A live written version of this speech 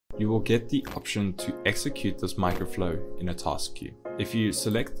you will get the option to execute this microflow in a task queue. If you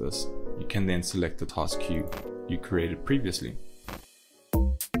select this, you can then select the task queue you created previously.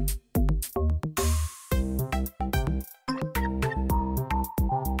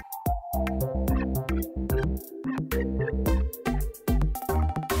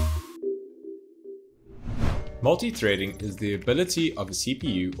 Multithreading is the ability of a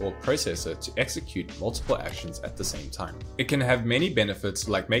CPU or processor to execute multiple actions at the same time. It can have many benefits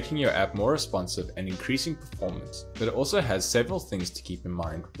like making your app more responsive and increasing performance, but it also has several things to keep in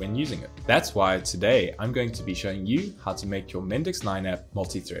mind when using it. That's why today I'm going to be showing you how to make your Mendix 9 app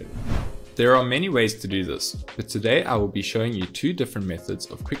multi-threaded. There are many ways to do this, but today I will be showing you two different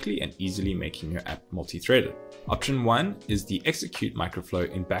methods of quickly and easily making your app multi-threaded. Option 1 is the execute microflow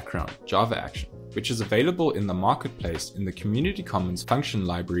in background Java action, which is available in the marketplace in the Community Commons function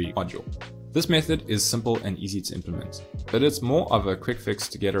library module. This method is simple and easy to implement, but it's more of a quick fix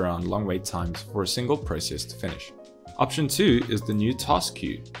to get around long wait times for a single process to finish. Option 2 is the new task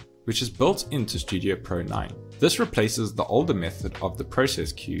queue, which is built into Studio Pro 9. This replaces the older method of the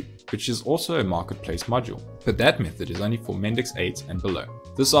process queue, which is also a marketplace module, but that method is only for Mendix 8 and below.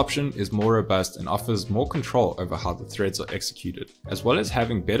 This option is more robust and offers more control over how the threads are executed, as well as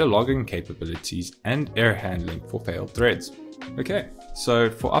having better logging capabilities and error handling for failed threads. Okay, so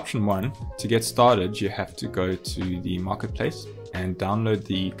for option 1, to get started, you have to go to the marketplace and download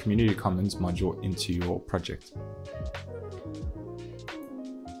the Community Commons module into your project.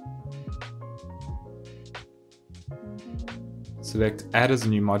 Select Add as a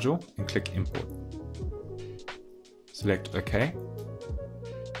new module and click Import. Select OK.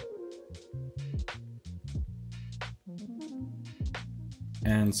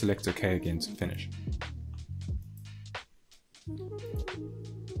 And select OK again to finish.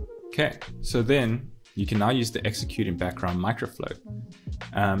 Okay, so then you can now use the execute in background microflow.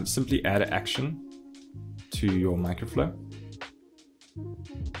 Simply add an action to your microflow.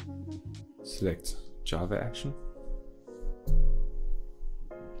 Select Java action.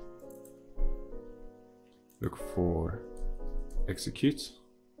 Look for execute,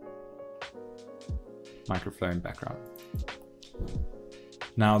 microflow in background.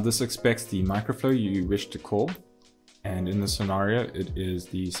 Now this expects the microflow you wish to call, and in this scenario it is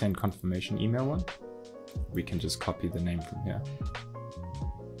the send confirmation email one. We can just copy the name from here.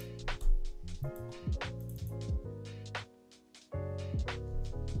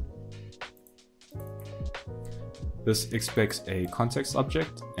 This expects a context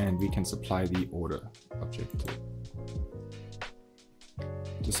object, and we can supply the order object to it.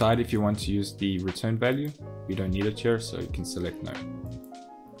 Decide if you want to use the return value. We don't need it here, so you can select no.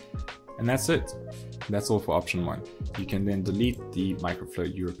 And that's it. That's all for option 1. You can then delete the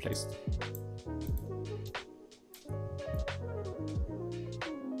microflow you replaced.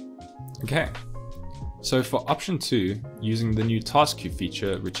 Okay. So for option 2, using the new task queue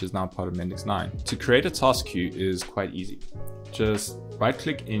feature, which is now part of Mendix 9, to create a task queue is quite easy. Just right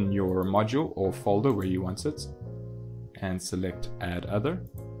click in your module or folder where you want it and select add other,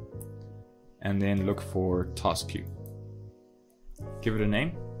 and then look for task queue. Give it a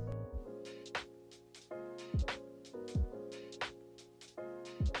name.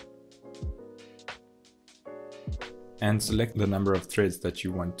 And select the number of threads that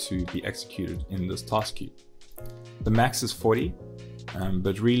you want to be executed in this task queue. The max is 40,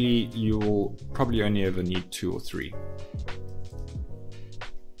 but really you will probably only ever need 2 or 3.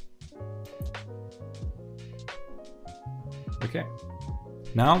 Okay.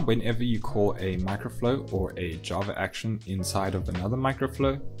 Now, whenever you call a microflow or a Java action inside of another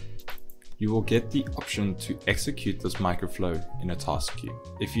microflow, you will get the option to execute this microflow in a task queue.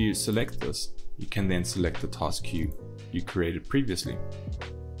 If you select this, you can then select the task queue you created previously.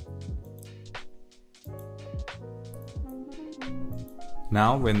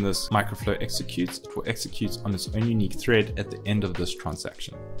 Now, when this microflow executes, it will execute on its own unique thread at the end of this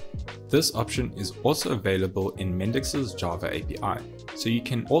transaction. This option is also available in Mendix's Java API, so you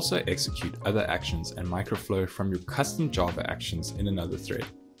can also execute other actions and microflow from your custom Java actions in another thread.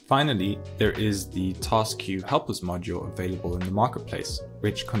 Finally, there is the Task Queue Helpers module available in the marketplace,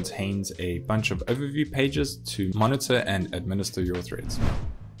 which contains a bunch of overview pages to monitor and administer your threads.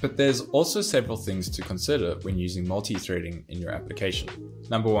 But there's also several things to consider when using multi-threading in your application.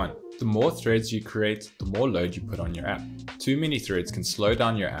 Number 1, the more threads you create, the more load you put on your app. Too many threads can slow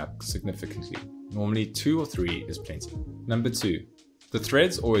down your app significantly. Normally 2 or 3 is plenty. Number 2, the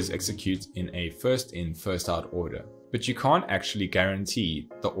threads always execute in a first in, first out order, but you can't actually guarantee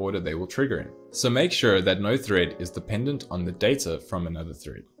the order they will trigger in. So make sure that no thread is dependent on the data from another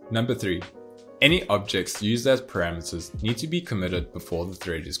thread. Number 3, Any objects used as parameters need to be committed before the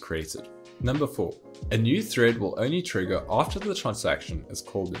thread is created. Number 4. A new thread will only trigger after the transaction is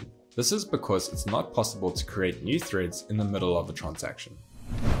called in. This is because it's not possible to create new threads in the middle of a transaction.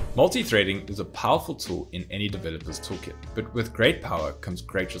 Multithreading is a powerful tool in any developer's toolkit, but with great power comes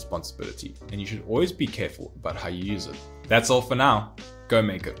great responsibility, and you should always be careful about how you use it. That's all for now. Go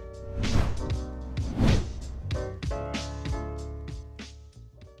make it.